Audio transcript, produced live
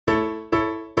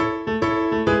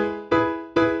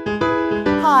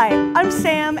I'm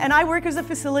Sam, and I work as a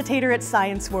facilitator at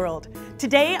Science World.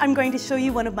 Today, I'm going to show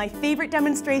you one of my favorite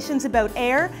demonstrations about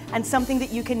air and something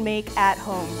that you can make at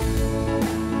home.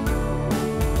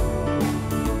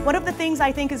 One of the things I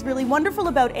think is really wonderful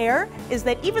about air is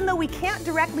that even though we can't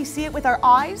directly see it with our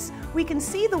eyes, we can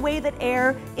see the way that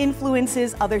air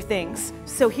influences other things.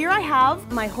 So here I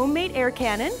have my homemade air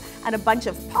cannon and a bunch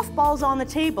of puff balls on the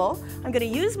table. I'm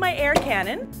going to use my air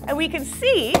cannon, and we can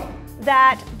see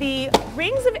that the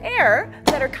rings of air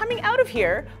that are coming out of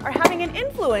here are having an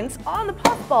influence on the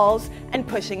puff balls and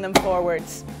pushing them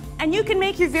forwards. And you can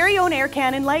make your very own air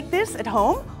cannon like this at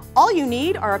home. All you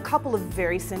need are a couple of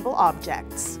very simple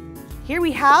objects. Here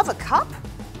we have a cup.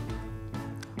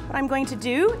 What I'm going to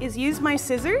do is use my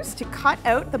scissors to cut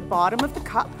out the bottom of the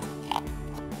cup.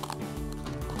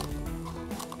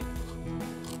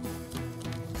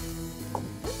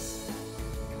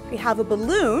 We have a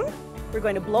balloon. We're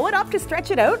going to blow it up to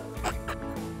stretch it out.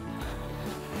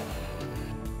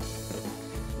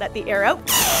 Let the air out.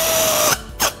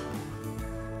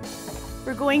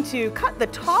 We're going to cut the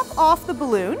top off the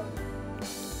balloon,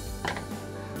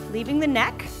 leaving the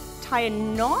neck. Tie a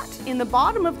knot in the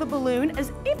bottom of the balloon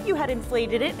as if you had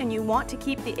inflated it and you want to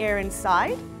keep the air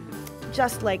inside.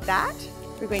 Just like that.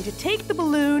 We're going to take the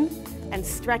balloon and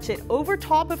stretch it over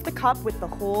top of the cup with the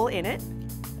hole in it,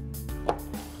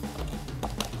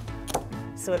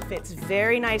 so it fits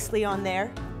very nicely on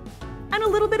there, and a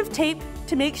little bit of tape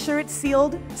to make sure it's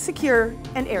sealed, secure,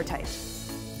 and airtight.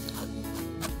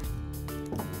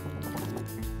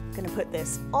 I'm going to put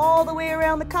this all the way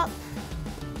around the cup,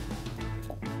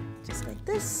 just like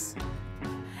this.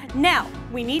 Now,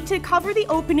 we need to cover the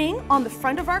opening on the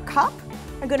front of our cup.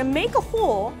 I'm going to make a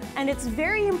hole, and it's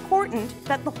very important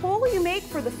that the hole you make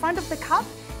for the front of the cup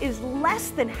is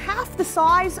less than half the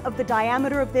size of the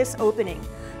diameter of this opening.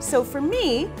 So for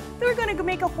me, we're going to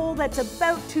make a hole that's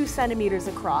about 2 centimeters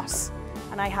across.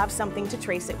 And I have something to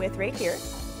trace it with right here.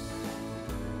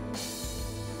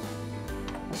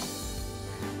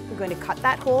 We're going to cut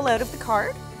that hole out of the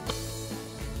card.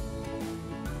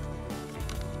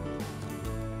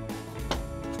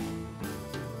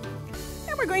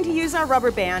 And we're going to use our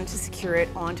rubber band to secure it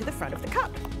onto the front of the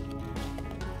cup.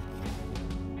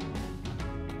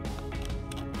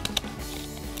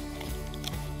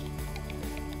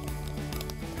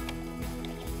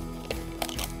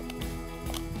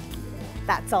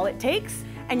 That's all it takes,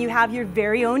 and you have your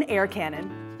very own air cannon.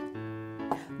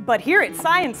 But here at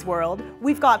Science World,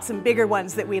 we've got some bigger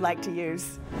ones that we like to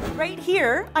use. Right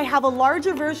here, I have a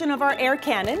larger version of our air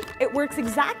cannon. It works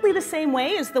exactly the same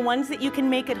way as the ones that you can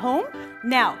make at home.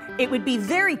 Now, it would be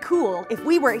very cool if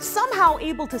we were somehow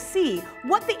able to see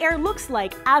what the air looks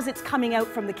like as it's coming out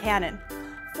from the cannon.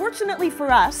 Fortunately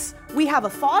for us, we have a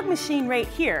fog machine right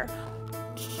here.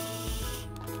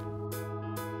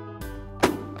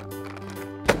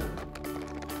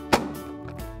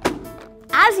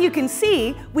 As you can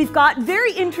see, we've got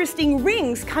very interesting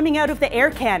rings coming out of the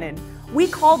air cannon. We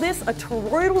call this a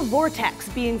toroidal vortex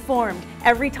being formed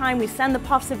every time we send the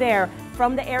puffs of air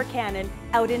from the air cannon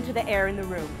out into the air in the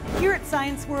room. Here at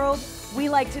Science World, we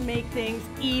like to make things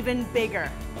even bigger.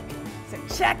 So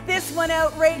check this one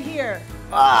out right here.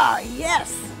 Ah,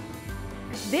 yes!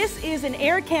 This is an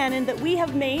air cannon that we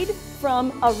have made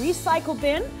from a recycle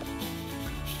bin.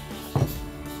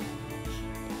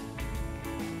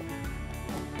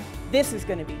 This is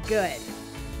going to be good.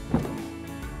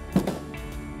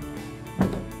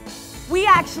 We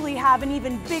actually have an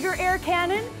even bigger air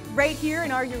cannon right here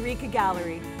in our Eureka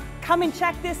Gallery. Come and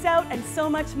check this out and so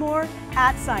much more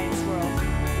at Science World.